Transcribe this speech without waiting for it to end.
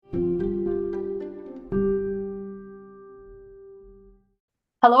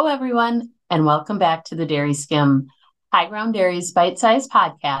Hello, everyone, and welcome back to the Dairy Skim, High Ground Dairy's bite-sized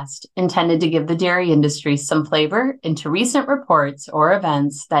podcast intended to give the dairy industry some flavor into recent reports or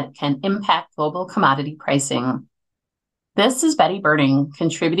events that can impact global commodity pricing. This is Betty Burning,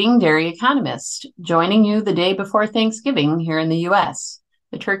 contributing dairy economist, joining you the day before Thanksgiving here in the U.S.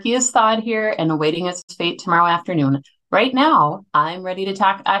 The turkey is thawed here and awaiting its fate tomorrow afternoon. Right now, I'm ready to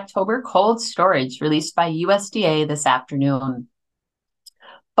talk October cold storage released by USDA this afternoon.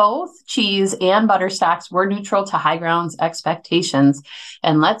 Both cheese and butter stocks were neutral to High Ground's expectations.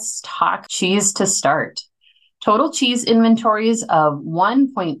 And let's talk cheese to start. Total cheese inventories of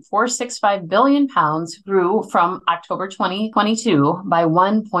 1.465 billion pounds grew from October 2022 by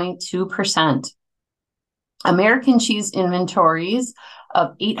 1.2%. American cheese inventories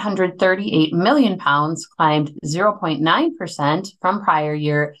of 838 million pounds climbed 0.9% from prior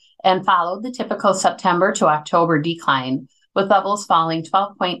year and followed the typical September to October decline, with levels falling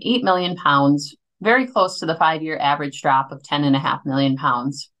 12.8 million pounds, very close to the 5-year average drop of 10.5 million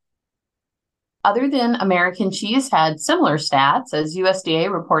pounds. Other than American cheese had similar stats, as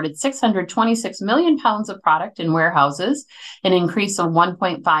USDA reported 626 million pounds of product in warehouses, an increase of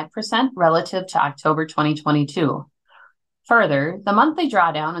 1.5% relative to October 2022. Further, the monthly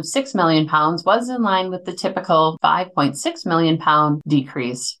drawdown of 6 million pounds was in line with the typical 5.6 million pound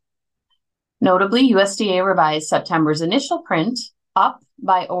decrease. Notably, USDA revised September's initial print up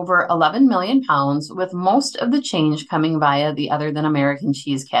by over 11 million pounds, with most of the change coming via the other than American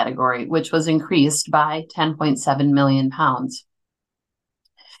cheese category, which was increased by 10.7 million pounds.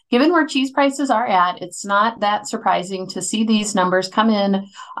 Given where cheese prices are at, it's not that surprising to see these numbers come in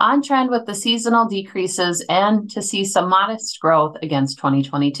on trend with the seasonal decreases and to see some modest growth against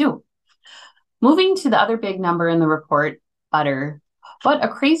 2022. Moving to the other big number in the report, butter. What a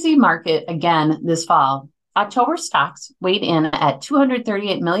crazy market again this fall. October stocks weighed in at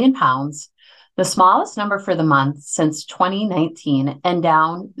 238 million pounds, the smallest number for the month since 2019 and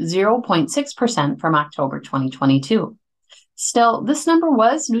down 0.6% from October 2022. Still, this number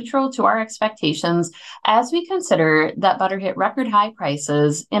was neutral to our expectations as we consider that butter hit record high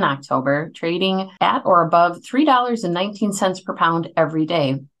prices in October, trading at or above $3.19 per pound every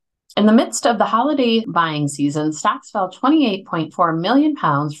day. In the midst of the holiday buying season, stocks fell 28.4 million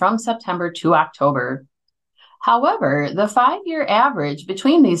pounds from September to October. However, the 5-year average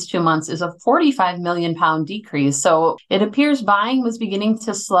between these 2 months is a 45 million pound decrease, so it appears buying was beginning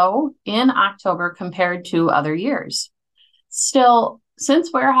to slow in October compared to other years. Still,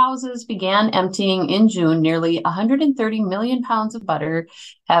 since warehouses began emptying in June, nearly 130 million pounds of butter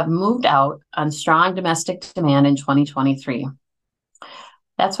have moved out on strong domestic demand in 2023.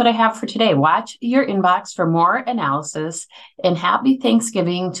 That's what I have for today. Watch your inbox for more analysis, and happy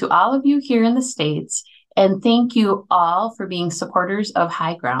Thanksgiving to all of you here in the States. And thank you all for being supporters of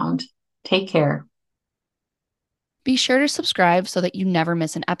High Ground. Take care. Be sure to subscribe so that you never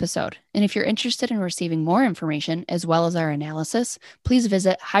miss an episode. And if you're interested in receiving more information as well as our analysis, please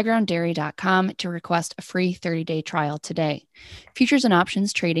visit highgrounddairy.com to request a free 30-day trial today. Futures and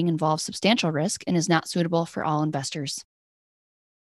options trading involves substantial risk and is not suitable for all investors.